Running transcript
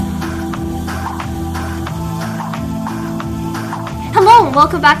and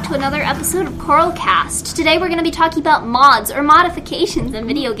welcome back to another episode of CoralCast. Today we're going to be talking about mods, or modifications in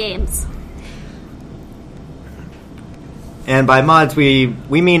video games. And by mods, we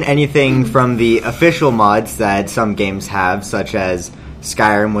mean anything from the official mods that some games have, such as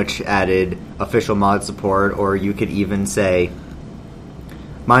Skyrim, which added official mod support, or you could even say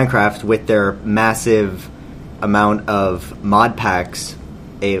Minecraft with their massive amount of mod packs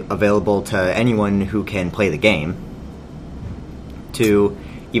available to anyone who can play the game, to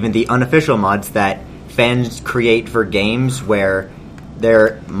even the unofficial mods that fans create for games where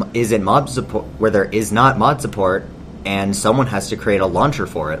there isn't mod support, where there is not mod support, and someone has to create a launcher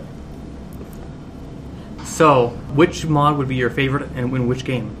for it. So, which mod would be your favorite, and in which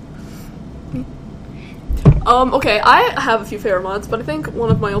game? Okay, I have a few favorite mods, but I think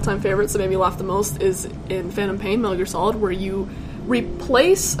one of my all-time favorites that made me laugh the most is in Phantom Pain, Metal Gear Solid, where you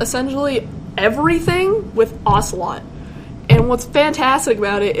replace essentially everything with Ocelot. And what's fantastic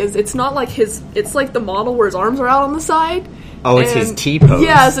about it is it's not like it's like the model where his arms are out on the side. Oh, it's his T-pose.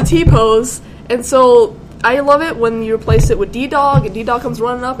 Yeah, it's a T-pose. And so I love it when you replace it with D-Dog, and D-Dog comes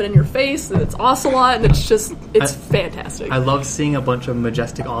running up and in your face, and it's Ocelot, and it's fantastic. I love seeing a bunch of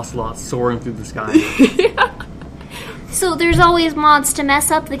majestic ocelots soaring through the sky. Yeah. So there's always mods to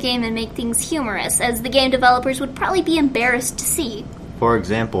mess up the game and make things humorous, as the game developers would probably be embarrassed to see. For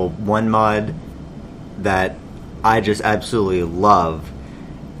example, one mod that I just absolutely love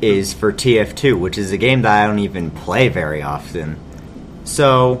is for TF2, which is a game that I don't even play very often.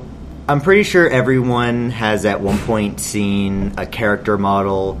 So I'm pretty sure everyone has at one point seen a character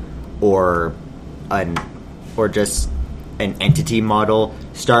model or just an entity model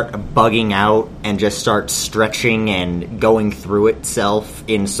start bugging out and just start stretching and going through itself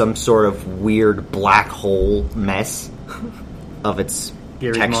in some sort of weird black hole mess of its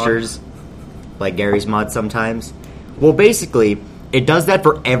Gary's textures, like Gary's mod sometimes. Well, basically, it does that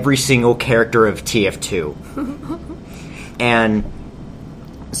for every single character of TF2. And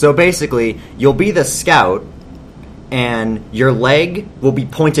so basically, you'll be the scout, and your leg will be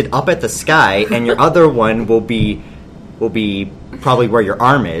pointed up at the sky, and your other one will be probably where your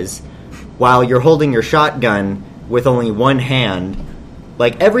arm is, while you're holding your shotgun with only one hand.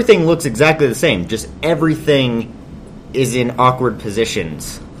 Like, everything looks exactly the same, just everything is in awkward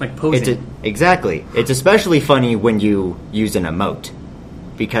positions. Like posing. Exactly. It's especially funny when you use an emote,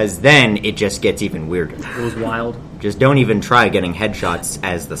 because then it just gets even weirder. It was wild. Just don't even try getting headshots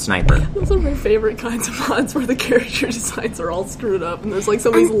as the sniper. Those are my favorite kinds of mods where the character designs are all screwed up and there's like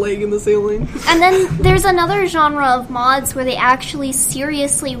somebody's leg in the ceiling. And then there's another genre of mods where they actually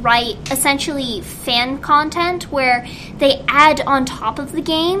seriously write essentially fan content where they add on top of the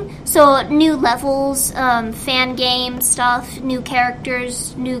game. So new levels, fan game stuff, new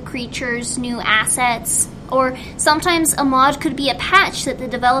characters, new creatures, new assets. Or sometimes a mod could be a patch that the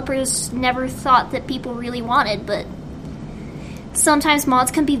developers never thought that people really wanted, but sometimes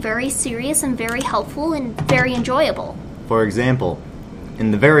mods can be very serious and very helpful and very enjoyable. For example,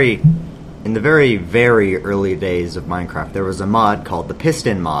 in the very very early days of Minecraft, there was a mod called the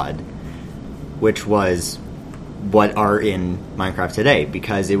Piston mod, which was what are in Minecraft today,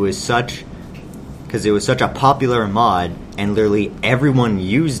 because it was such a popular mod and literally everyone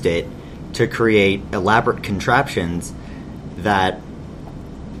used it to create elaborate contraptions that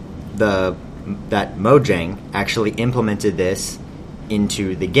Mojang actually implemented this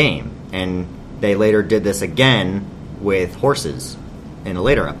into the game, and they later did this again with horses in a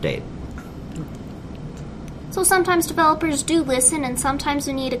later update. So sometimes developers do listen, and sometimes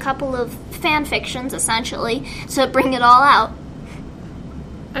you need a couple of fan fictions, essentially, to bring it all out.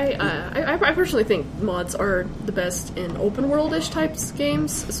 I personally think mods are the best in open world-ish types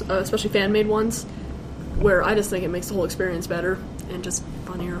games, especially fan-made ones, where I just think it makes the whole experience better and just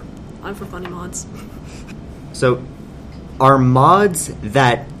funnier. I'm for funny mods. So, are mods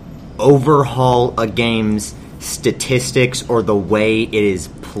that overhaul a game's statistics or the way it is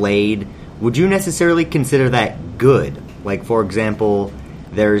played, would you necessarily consider that good? Like, for example,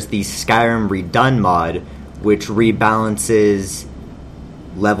 there's the Skyrim Redone mod, which rebalances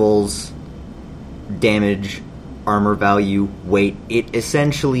levels, damage, armor value, weight. It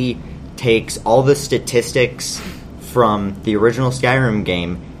essentially takes all the statistics from the original Skyrim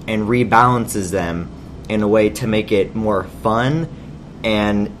game and rebalances them in a way to make it more fun,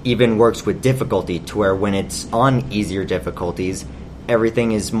 and even works with difficulty to where when it's on easier difficulties,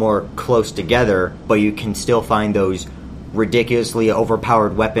 everything is more close together, but you can still find those ridiculously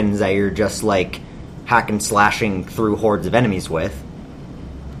overpowered weapons that you're just like hack and slashing through hordes of enemies with.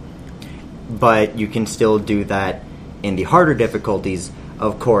 But you can still do that in the harder difficulties.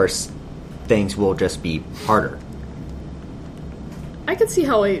 Of course, things will just be harder. I could see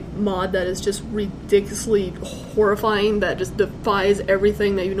how a mod that is just ridiculously horrifying, that just defies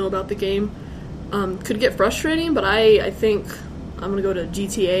everything that you know about the game, could get frustrating. But I think I'm gonna go to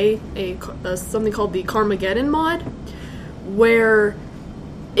GTA, something called the Carmageddon mod, where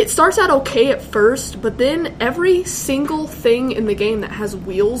it starts out okay at first, but then every single thing in the game that has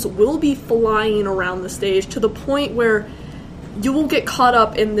wheels will be flying around the stage to the point where you will get caught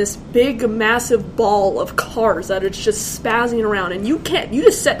up in this big, massive ball of cars that it's just spazzing around, and you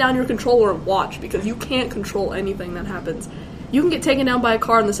just set down your controller and watch, because you can't control anything that happens. You can get taken down by a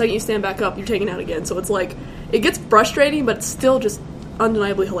car, and the second you stand back up, you're taken out again. So it's like, it gets frustrating, but it's still just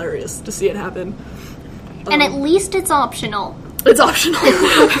undeniably hilarious to see it happen. And at least it's optional. It's optional.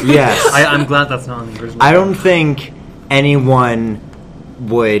 Yes. I'm glad that's not on the original. I don't think anyone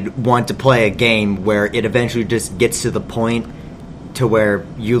would want to play a game where it eventually just gets to the point to where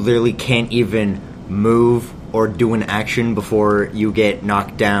you literally can't even move or do an action before you get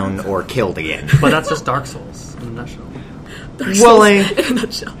knocked down or killed again. But that's just Dark Souls in a nutshell. Well, in a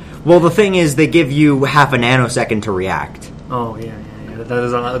nutshell. Well, the thing is, they give you half a nanosecond to react. Oh yeah.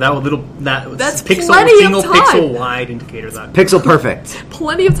 That's plenty of time. pixel wide indicator. That Pixel perfect.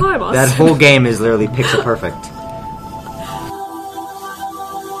 Plenty of time, Austin. That whole game is literally pixel perfect.